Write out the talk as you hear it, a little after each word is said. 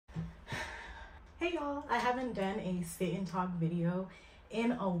Hey y'all, I haven't done a sit and talk video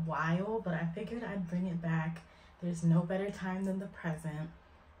in a while, but I figured I'd bring it back. There's no better time than the present.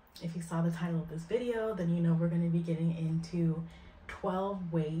 If you saw the title of this video, then you know we're going to be getting into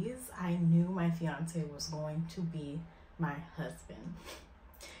 12 ways I knew my fiance was going to be my husband.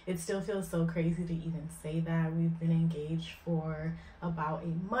 It still feels so crazy to even say that. We've been engaged for about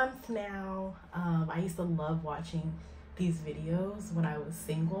a month now. I used to love watching these videos when I was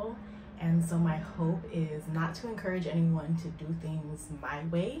single. And so my hope is not to encourage anyone to do things my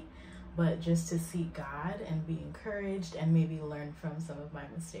way, but just to seek God and be encouraged and maybe learn from some of my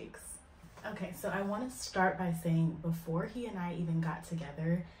mistakes. Okay, so I want to start by saying before he and I even got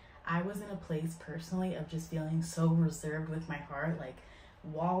together, I was in a place personally of just feeling so reserved with my heart. Like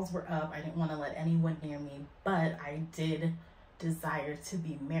walls were up. I didn't want to let anyone near me, but I did desire to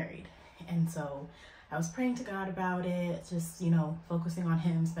be married. And so I was praying to God about it, just, focusing on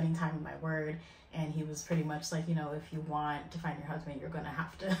him, spending time in my word. And he was pretty much like, if you want to find your husband, you're going to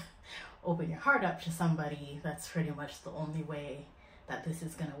have to open your heart up to somebody. That's pretty much the only way that this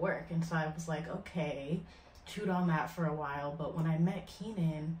is going to work. And so I was like, okay, chewed on that for a while. But when I met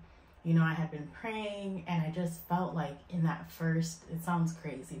Keenan, I had been praying and I just felt like in that first, it sounds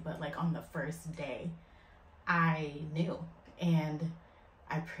crazy, but like on the first day, I knew. And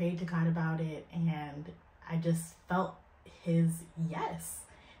I prayed to God about it and I just felt his yes.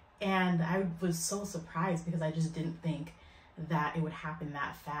 And I was so surprised because I just didn't think that it would happen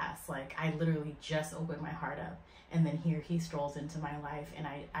that fast. Like I literally just opened my heart up and then here he strolls into my life. And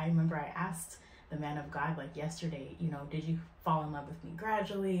I remember I asked the man of God like yesterday, did you fall in love with me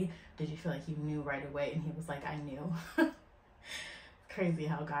gradually? Did you feel like you knew right away? And he was like, I knew. Crazy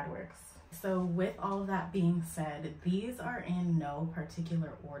how God works. So with all of that being said, these are in no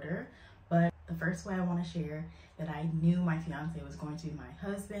particular order, but the first way I want to share that I knew my fiance was going to be my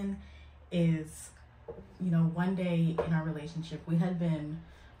husband is, one day in our relationship, we had been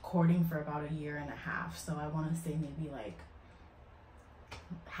courting for about 1.5 years. So I want to say maybe like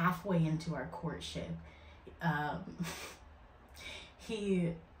halfway into our courtship, he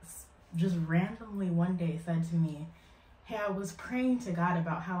just randomly one day said to me, hey, I was praying to God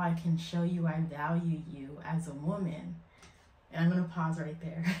about how I can show you I value you as a woman. And I'm going to pause right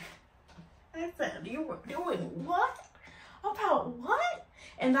there. I said, you were doing what? About what?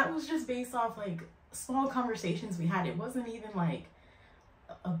 And that was just based off like small conversations we had. It wasn't even like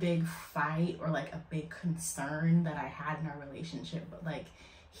a big fight or like a big concern that I had in our relationship. But like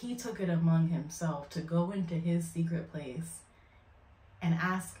he took it among himself to go into his secret place and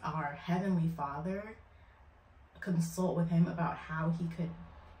ask our Heavenly Father, consult with him about how he could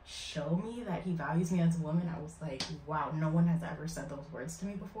show me that he values me as a woman. I was like, wow, no one has ever said those words to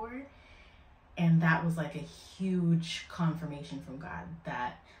me before. And that was like a huge confirmation from God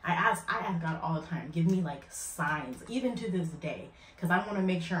that I ask God all the time, give me like signs, even to this day, because I want to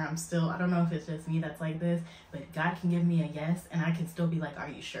make sure I'm still, I don't know if it's just me that's like this, but God can give me a yes and I can still be like, are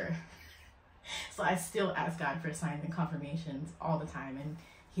you sure? So I still ask God for signs and confirmations all the time, and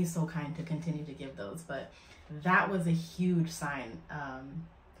he's so kind to continue to give those. But that was a huge sign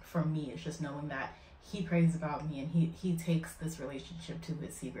for me. It's just knowing that he prays about me and he takes this relationship to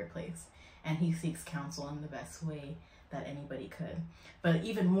his secret place and he seeks counsel in the best way that anybody could. But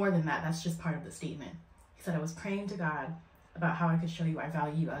even more than that, that's just part of the statement. He said, I was praying to God about how I could show you I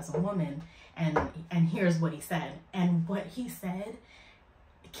value you as a woman. And here's what he said. And what he said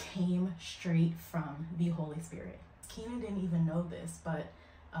came straight from the Holy Spirit. Keenan didn't even know this, but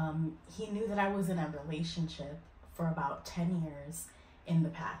he knew that I was in a relationship for about 10 years in the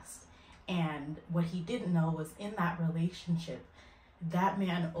past. And what he didn't know was in that relationship, that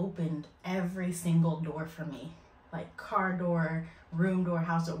man opened every single door for me, like car door, room door,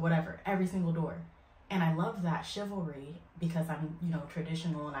 house door, whatever, every single door. And I love that chivalry because I'm,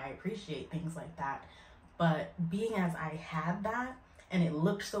 traditional and I appreciate things like that. But being as I had that, and it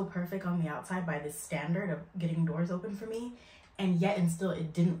looked so perfect on the outside by this standard of getting doors open for me, and yet and still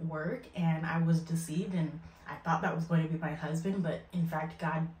it didn't work, and I was deceived, and I thought that was going to be my husband, but in fact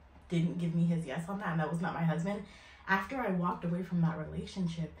God didn't give me his yes on that, and that was not my husband. After I walked away from that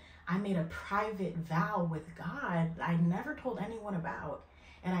relationship, I made a private vow with God that I never told anyone about.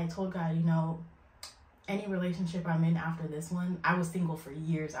 And I told God, any relationship I'm in after this one, I was single for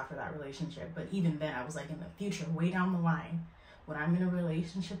years after that relationship, but even then I was like, in the future, way down the line, when I'm in a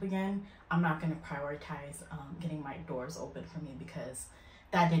relationship again, I'm not going to prioritize getting my doors open for me because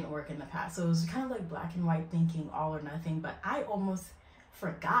that didn't work in the past. So it was kind of like black and white thinking, all or nothing. But I almost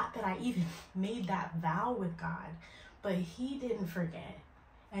forgot that I even made that vow with God. But he didn't forget.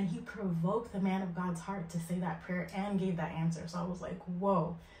 And he provoked the man of God's heart to say that prayer and gave that answer. So I was like,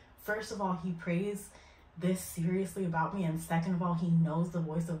 whoa, first of all, he prays this seriously about me, and second of all, he knows the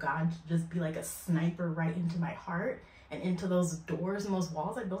voice of God to just be like a sniper right into my heart and into those doors and those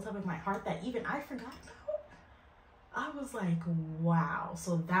walls I built up in my heart that even I forgot about. I was like, wow.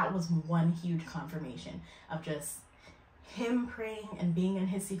 So that was one huge confirmation of just him praying and being in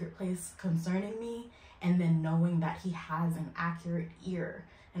his secret place concerning me, and then knowing that he has an accurate ear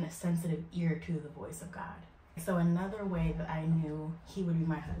and a sensitive ear to the voice of God. So another way that I knew he would be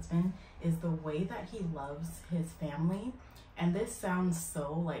my husband is the way that he loves his family. And this sounds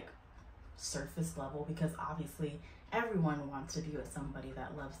so like surface level, because obviously everyone wants to be with somebody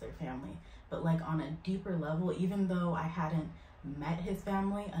that loves their family. But like on a deeper level, even though I hadn't met his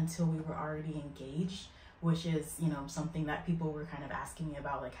family until we were already engaged, which is, you know, something that people were kind of asking me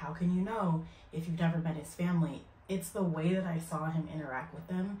about, like, how can you know if you've never met his family? It's the way that I saw him interact with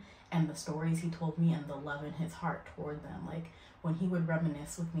them and the stories he told me and the love in his heart toward them. Like when he would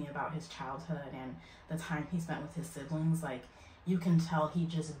reminisce with me about his childhood and the time he spent with his siblings, like you can tell he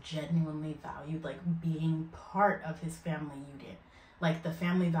just genuinely valued like being part of his family unit. Like the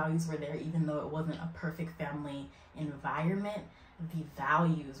family values were there, even though it wasn't a perfect family environment, the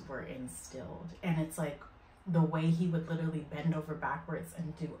values were instilled. And it's like the way he would literally bend over backwards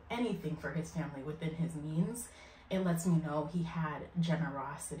and do anything for his family within his means, it lets me know he had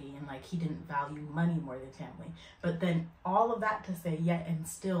generosity and like he didn't value money more than family. But then all of that to say, yet and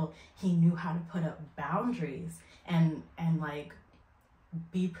still he knew how to put up boundaries and like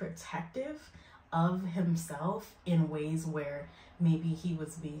be protective of himself in ways where maybe he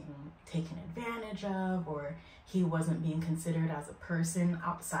was being taken advantage of, or he wasn't being considered as a person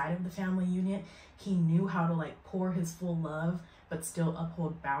outside of the family unit. He knew how to like pour his full love but still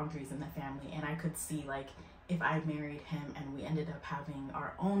uphold boundaries in the family. And I could see like if I married him and we ended up having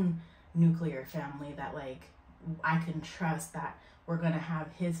our own nuclear family, that like I can trust that we're gonna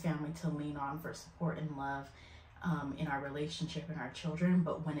have his family to lean on for support and love in our relationship and our children,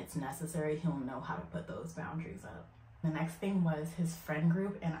 but when it's necessary, he'll know how to put those boundaries up. The next thing was his friend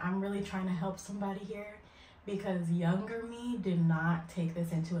group, and I'm really trying to help somebody here because younger me did not take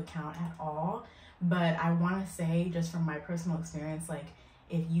this into account at all. But I want to say, just from my personal experience, like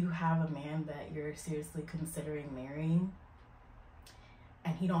if you have a man that you're seriously considering marrying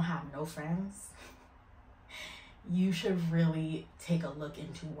and he don't have no friends, you should really take a look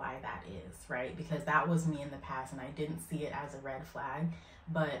into why that is, right? Because that was me in the past and I didn't see it as a red flag.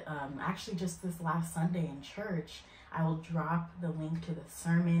 But actually just this last Sunday in church, I will drop the link to the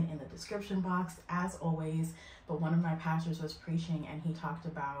sermon in the description box as always. But one of my pastors was preaching and he talked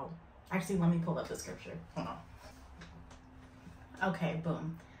about, actually let me pull up the scripture, hold on. Okay,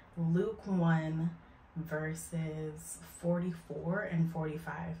 boom. Luke 1 verses 44 and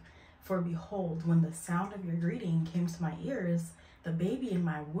 45. For behold, when the sound of your greeting came to my ears, the baby in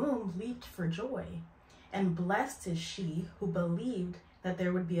my womb leaped for joy. And blessed is she who believed that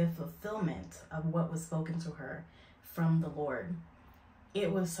there would be a fulfillment of what was spoken to her from the Lord.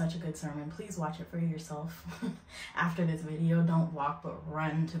 It was such a good sermon. Please watch it for yourself. After this video, don't walk but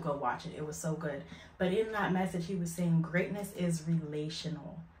run to go watch it. It was so good. But in that message, he was saying greatness is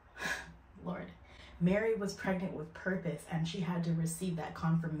relational. Lord. Mary was pregnant with purpose and she had to receive that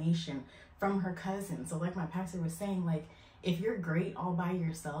confirmation from her cousin. So like my pastor was saying, like if you're great all by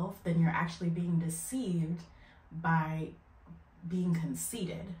yourself, then you're actually being deceived by being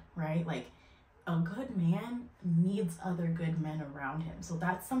conceited, right? Like a good man needs other good men around him. So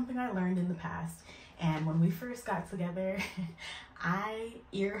that's something I learned in the past. And when we first got together, I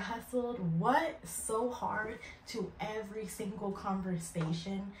ear hustled so hard to every single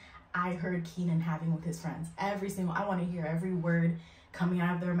conversation I heard Keenan having with his friends. I want to hear every word coming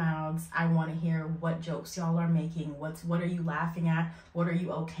out of their mouths. I want to hear what jokes y'all are making. What are you laughing at? What are you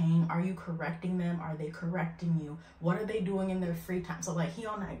okaying? Are you correcting them? Are they correcting you? What are they doing in their free time? So like he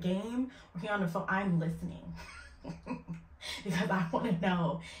on that game or he on the phone, I'm listening. Because I want to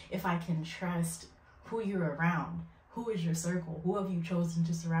know if I can trust who you're around. Who is your circle? Who have you chosen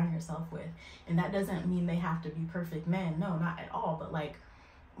to surround yourself with? And that doesn't mean they have to be perfect men. No, not at all. But like,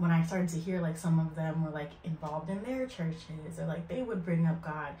 when I started to hear like some of them were like involved in their churches, or like they would bring up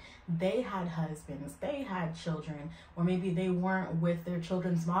God, they had husbands, they had children, or maybe they weren't with their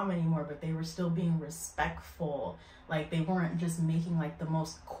children's mom anymore, but they were still being respectful. Like they weren't just making like the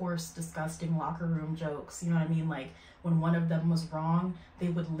most coarse, disgusting locker room jokes. You know what I mean? Like when one of them was wrong, they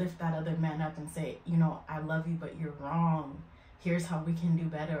would lift that other man up and say, you know, I love you, but you're wrong. Here's how we can do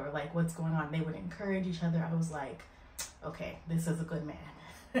better. Or like, what's going on? They would encourage each other. I was like, okay, this is a good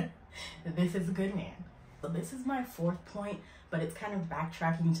man. This is a good man. So this is my fourth point, but it's kind of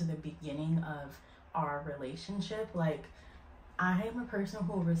backtracking to the beginning of our relationship. Like I am a person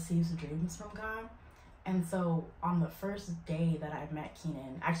who receives dreams from God. And so on the first day that I met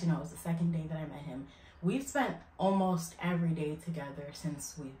Keenan, actually no, it was the second day that I met him, we've spent almost every day together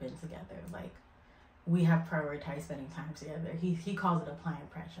since we've been together. Like, we have prioritized spending time together. He calls it applying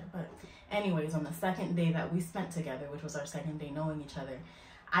pressure. But anyways, on the second day that we spent together, which was our second day knowing each other,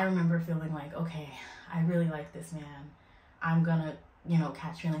 I remember feeling like, okay, I really like this man. I'm gonna,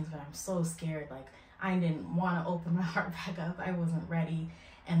 catch feelings, but I'm so scared. Like, I didn't want to open my heart back up. I wasn't ready.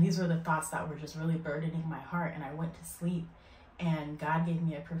 And these were the thoughts that were just really burdening my heart. And I went to sleep, and God gave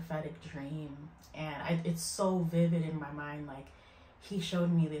me a prophetic dream. And it's so vivid in my mind. Like, he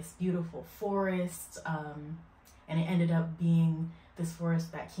showed me this beautiful forest. And it ended up being this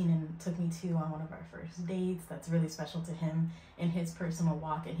forest that Keenan took me to on one of our first dates. That's really special to him in his personal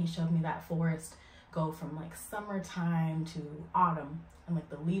walk. And he showed me that forest go from like summertime to autumn, and like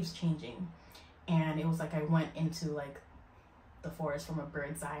the leaves changing. And it was like I went into like the forest from a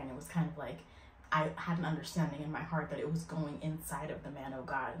bird's eye, and it was kind of like I had an understanding in my heart that it was going inside of the man of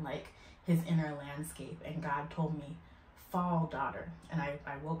God, and like his inner landscape. And God told me, fall, daughter. And I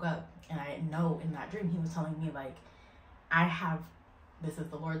woke up, and I know in that dream he was telling me, like, this is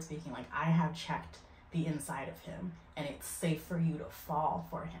the Lord speaking, like, I have checked the inside of him, and it's safe for you to fall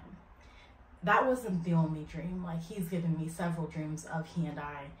for him. That wasn't the only dream. Like, he's given me several dreams of he and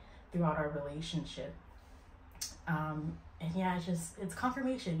I throughout our relationship. And yeah, it's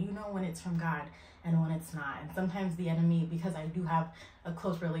confirmation. You know when it's from God and when it's not. And sometimes the enemy, because I do have a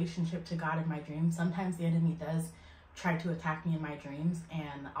close relationship to God in my dreams, sometimes the enemy does try to attack me in my dreams,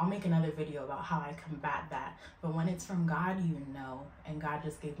 and I'll make another video about how I combat that. But when it's from God, and God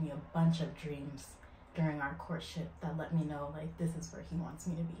just gave me a bunch of dreams during our courtship that let me know, like, this is where he wants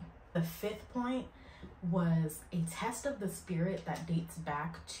me to be. The fifth point was a test of the spirit that dates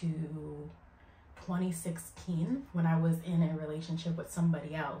back to 2016 when I was in a relationship with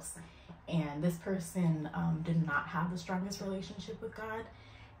somebody else, and this person did not have the strongest relationship with God,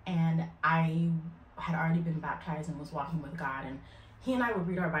 and I had already been baptized and was walking with God, and he and I would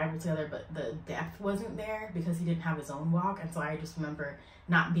read our Bible together, but the depth wasn't there because he didn't have his own walk. And so I just remember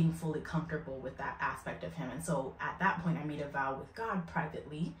not being fully comfortable with that aspect of him. And so at that point I made a vow with God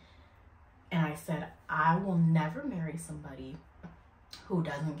privately, and I said, I will never marry somebody who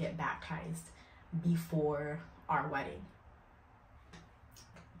doesn't get baptized before our wedding.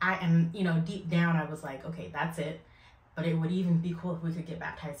 Deep down I was like, okay, that's it. But it would even be cool if we could get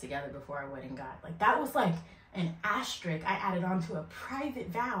baptized together before our wedding, God. Like, that was like an asterisk I added onto a private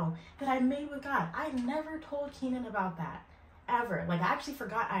vow that I made with God. I never told Keenan about that, ever. Like, I actually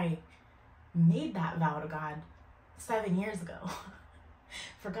forgot I made that vow to God 7 years ago.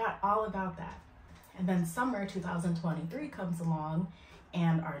 Forgot all about that. And then summer 2023 comes along,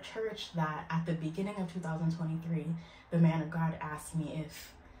 and our church, that at the beginning of 2023, the man of God asked me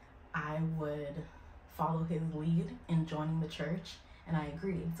if I would follow his lead in joining the church, and I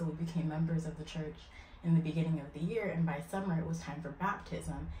agreed. So we became members of the church in the beginning of the year, and by summer it was time for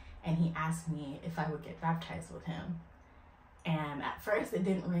baptism, and he asked me if I would get baptized with him. And at first it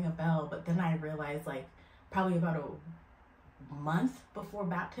didn't ring a bell, but then I realized, like, probably about a month before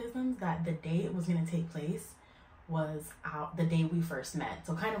baptism, that the day it was going to take place was the day we first met.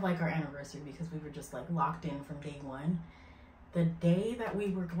 So kind of like our anniversary, because we were just like locked in from day one. The day that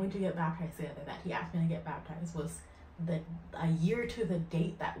we were going to get baptized together, that he asked me to get baptized, was a year to the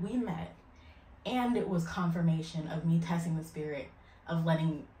date that we met. And it was confirmation of me testing the spirit of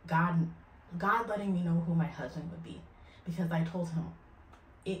letting God letting me know who my husband would be. Because I told him,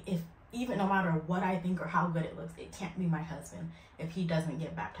 if even no matter what I think or how good it looks, it can't be my husband if he doesn't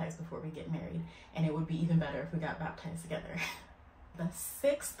get baptized before we get married. And it would be even better if we got baptized together. The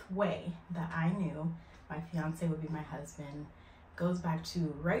sixth way that I knew my fiance would be my husband goes back to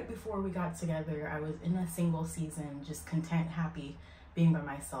right before we got together. I was in a single season, just content, happy being by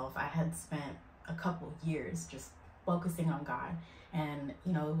myself. I had spent a couple years just focusing on God, and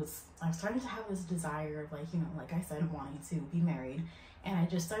I was starting to have this desire of, like I said, wanting to be married. And I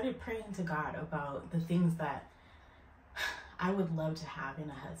just started praying to God about the things that I would love to have in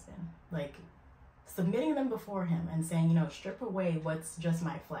a husband, like submitting them before him and saying, strip away what's just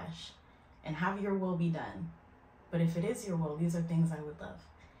my flesh and have your will be done. But if it is your will, these are things I would love.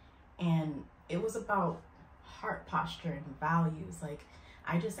 And it was about heart posture and values. Like,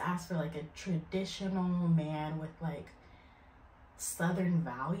 I just asked for like a traditional man with like Southern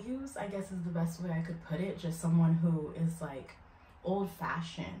values, I guess is the best way I could put it. Just someone who is like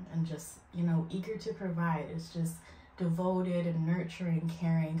old-fashioned and just, eager to provide. It's just devoted and nurturing,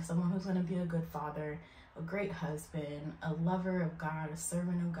 caring, someone who's going to be a good father, a great husband, a lover of God, a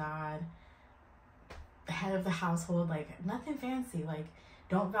servant of God. the head of the household, like nothing fancy, like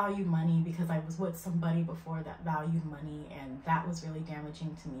don't value money, because I was with somebody before that valued money, and that was really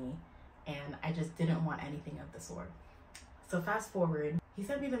damaging to me, and I just didn't want anything of the sort. So fast forward, he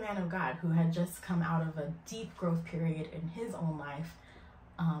sent me the man of God who had just come out of a deep growth period in his own life,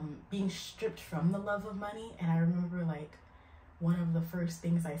 being stripped from the love of money. And I remember like one of the first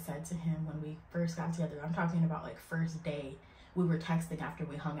things I said to him when we first got together, I'm talking about like first day, we were texting after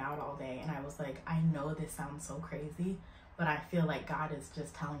we hung out all day, and I was like, I know this sounds so crazy, but I feel like God is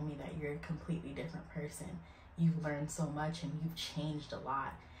just telling me that you're a completely different person. You've learned so much and you've changed a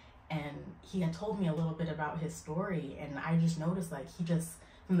lot. And he had told me a little bit about his story, and I just noticed like he just,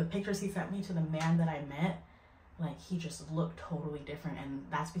 from the pictures he sent me to the man that I met, like he just looked totally different. And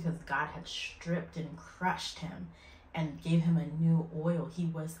that's because God had stripped and crushed him and gave him a new oil. He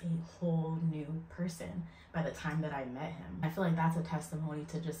was a whole new person by the time that I met him. I feel like that's a testimony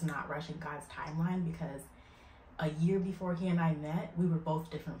to just not rushing God's timeline, because a year before he and I met, we were both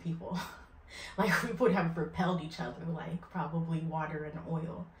different people. Like we would have repelled each other like probably water and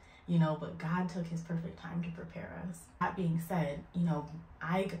oil, you know, but God took his perfect time to prepare us. That being said, you know,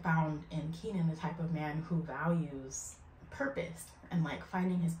 I found in Keenan the type of man who values purpose and like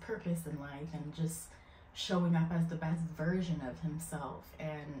finding his purpose in life and just showing up as the best version of himself,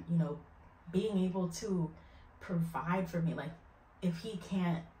 and, you know, being able to provide for me. Like if he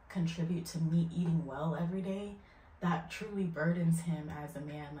can't contribute to me eating well every day, that truly burdens him as a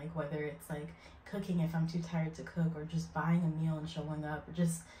man. Like whether it's like cooking if I'm too tired to cook, or just buying a meal and showing up, or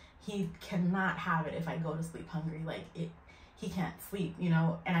just he cannot have it if I go to sleep hungry. Like he can't sleep, you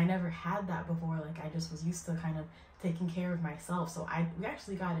know. And I never had that before. Like I just was used to kind of taking care of myself. So we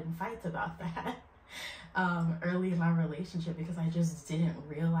actually got in fights about that early in my relationship, because I just didn't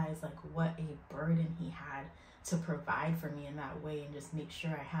realize like what a burden he had to provide for me in that way and just make sure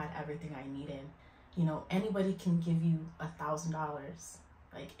I had everything I needed. You know, anybody can give you $1,000.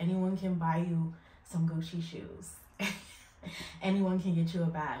 Like anyone can buy you some Gucci shoes. Anyone can get you a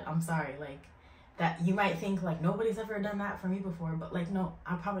bag. I'm sorry, like that you might think like nobody's ever done that for me before, but like no,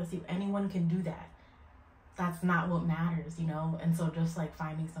 I promise you anyone can do that. That's not what matters, you know. And so just like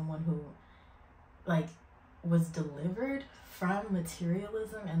finding someone who like was delivered from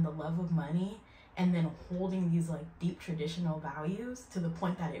materialism and the love of money, and then holding these like deep traditional values to the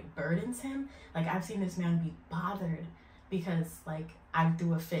point that it burdens him. Like I've seen this man be bothered because like I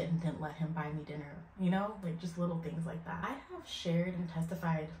threw a fit and didn't let him buy me dinner, you know, like just little things like that. I have shared and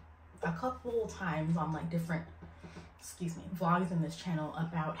testified a couple times on like different vlogs in this channel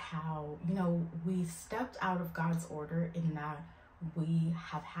about how, you know, we stepped out of God's order in that we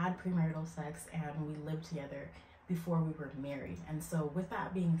have had premarital sex and we lived together before we were married. And so with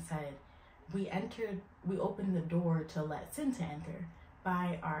that being said, we opened the door to let sin to enter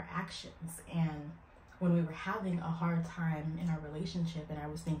by our actions. And when we were having a hard time in our relationship, and I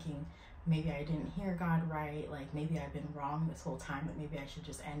was thinking maybe I didn't hear God right, like maybe I've been wrong this whole time, but maybe I should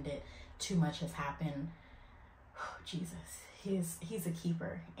just end it, too much has happened. Oh, Jesus, he's a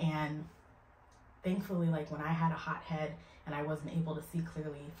keeper. And thankfully, like when I had a hot head and I wasn't able to see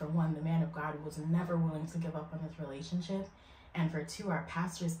clearly, for one, the man of God was never willing to give up on his relationship, and for two, our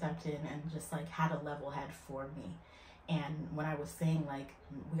pastor stepped in and just like had a level head for me. And when I was saying like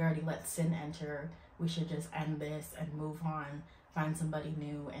we already let sin enter, we should just end this and move on, find somebody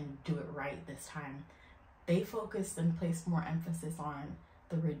new and do it right this time, they focused and placed more emphasis on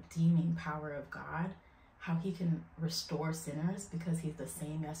the redeeming power of God, how he can restore sinners because he's the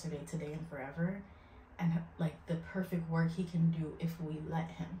same yesterday, today, and forever, and like the perfect work he can do if we let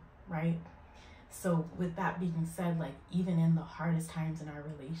him, right? So with that being said, like even in the hardest times in our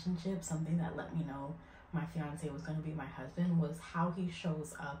relationship, something that let me know my fiance was going to be my husband was how he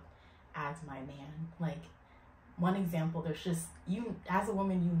shows up as my man. Like one example, there's just, you as a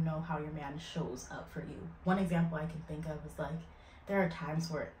woman, you know how your man shows up for you. One example I can think of is like there are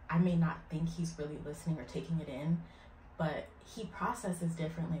times where I may not think he's really listening or taking it in, but he processes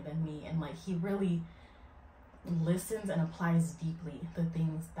differently than me, and like he really listens and applies deeply the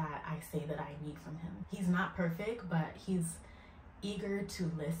things that I say that I need from him. He's not perfect, but he's eager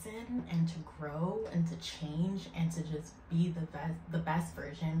to listen and to grow and to change and to just be the best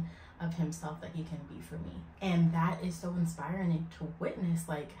version of himself that he can be for me. And that is so inspiring to witness.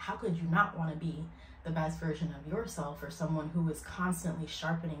 Like how could you not want to be the best version of yourself for someone who is constantly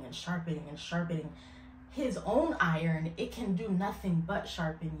sharpening and sharpening and sharpening his own iron? It can do nothing but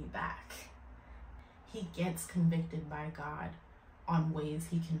sharpen you back. He gets convicted by God on ways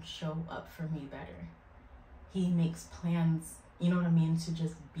he can show up for me better. He makes plans, you know what I mean, to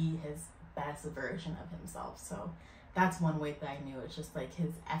just be his best version of himself. So that's one way that I knew. It's just like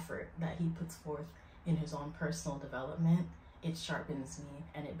his effort that he puts forth in his own personal development, it sharpens me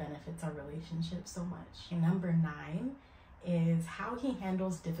and it benefits our relationship so much. And number 9 is how he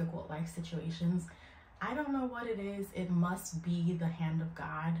handles difficult life situations. I don't know what it is. It must be the hand of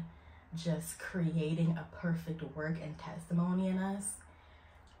God just creating a perfect work and testimony in us.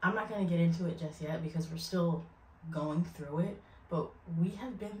 I'm not going to get into it just yet because we're still going through it, but we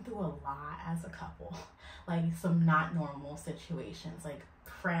have been through a lot as a couple, like some not normal situations, like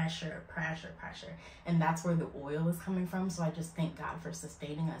pressure, and that's where the oil is coming from. So I just thank God for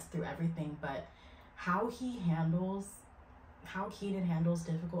sustaining us through everything. But how Keaton handles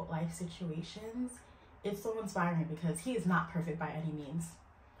difficult life situations, it's so inspiring because he is not perfect by any means.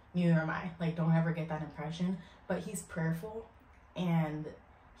 Neither am I. Like, don't ever get that impression. But he's prayerful and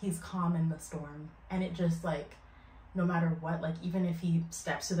he's calm in the storm. And it just, like, no matter what, like, even if he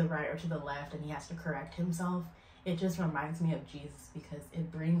steps to the right or to the left and he has to correct himself, it just reminds me of Jesus because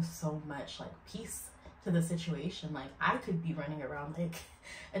it brings so much, like, peace to the situation. Like, I could be running around like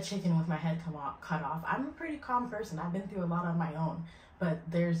a chicken with my head cut off. I'm a pretty calm person. I've been through a lot on my own, but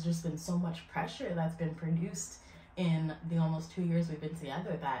there's just been so much pressure that's been produced in the almost 2 years we've been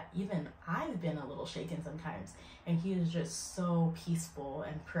together that even I've been a little shaken sometimes. And he is just so peaceful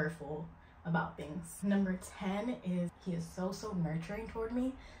and prayerful about things. Number 10 is he is so nurturing toward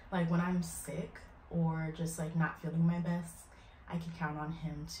me. Like, when I'm sick or just like not feeling my best, I can count on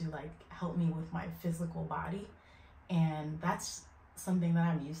him to like help me with my physical body. And that's something that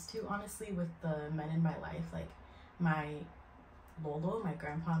I'm used to, honestly, with the men in my life. Like, my Lolo, my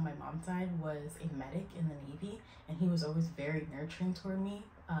grandpa on my mom's side, was a medic in the Navy, and he was always very nurturing toward me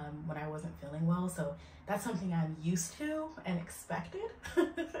when I wasn't feeling well. So that's something I'm used to and expected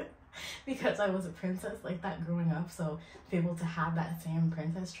because I was a princess like that growing up. So to be able to have that same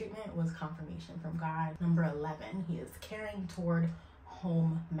princess treatment was confirmation from God. Number 11, he is caring toward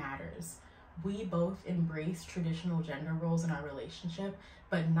home matters. We both embrace traditional gender roles in our relationship,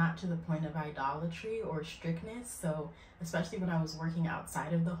 but not to the point of idolatry or strictness. So especially when I was working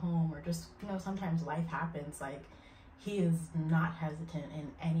outside of the home, or just, you know, sometimes life happens, like, he is not hesitant in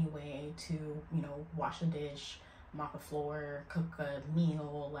any way to, you know, wash a dish, mop a floor, cook a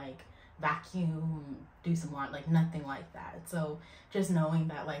meal, like vacuum, do some laundry, like nothing like that. So just knowing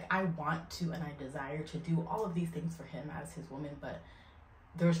that, like, I want to and I desire to do all of these things for him as his woman, but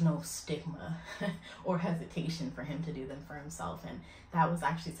there's no stigma or hesitation for him to do them for himself. And that was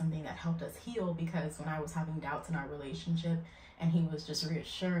actually something that helped us heal, because when I was having doubts in our relationship and he was just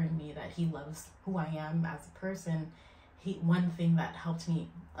reassuring me that he loves who I am as a person, one thing that helped me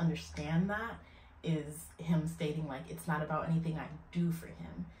understand that is him stating, like, it's not about anything I do for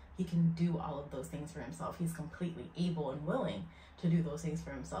him. He can do all of those things for himself. He's completely able and willing to do those things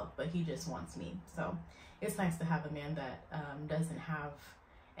for himself, but he just wants me. So it's nice to have a man that doesn't have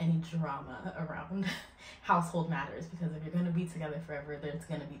any drama around household matters, because if you're going to be together forever, there's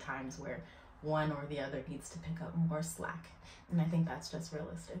going to be times where one or the other needs to pick up more slack. And I think that's just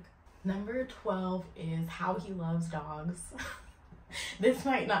realistic. Number 12 is how he loves dogs. This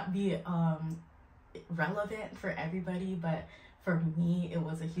might not be relevant for everybody, but for me, it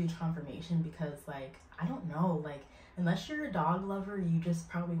was a huge confirmation because, like, I don't know, like, unless you're a dog lover, you just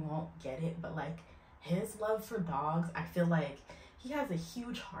probably won't get it. But, like, his love for dogs, I feel like he has a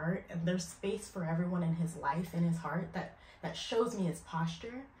huge heart, and there's space for everyone in his life, in his heart, that shows me his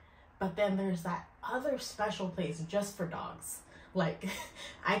posture. But then there's that other special place just for dogs. Like,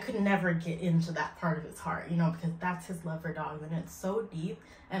 I could never get into that part of his heart, you know, because that's his love for dogs, and it's so deep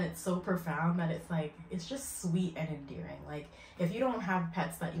and it's so profound that it's like, it's just sweet and endearing. Like, if you don't have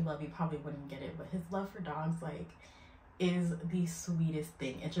pets that you love, you probably wouldn't get it, but his love for dogs, like, is the sweetest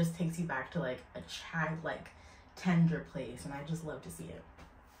thing. It just takes you back to, like, a childlike, tender place, and I just love to see it.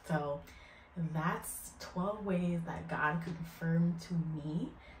 So that's 12 ways that God confirmed to me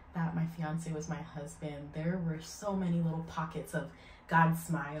that my fiance was my husband. There were so many little pockets of God's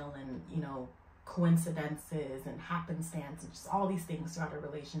smile and, you know, coincidences and happenstance and just all these things throughout a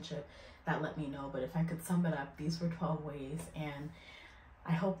relationship that let me know. But if I could sum it up, these were 12 ways, and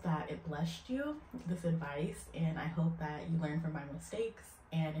I hope that it blessed you, this advice, and I hope that you learn from my mistakes.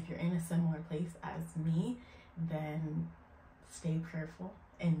 And if you're in a similar place as me, then stay prayerful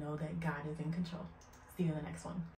and know that God is in control. See you in the next one.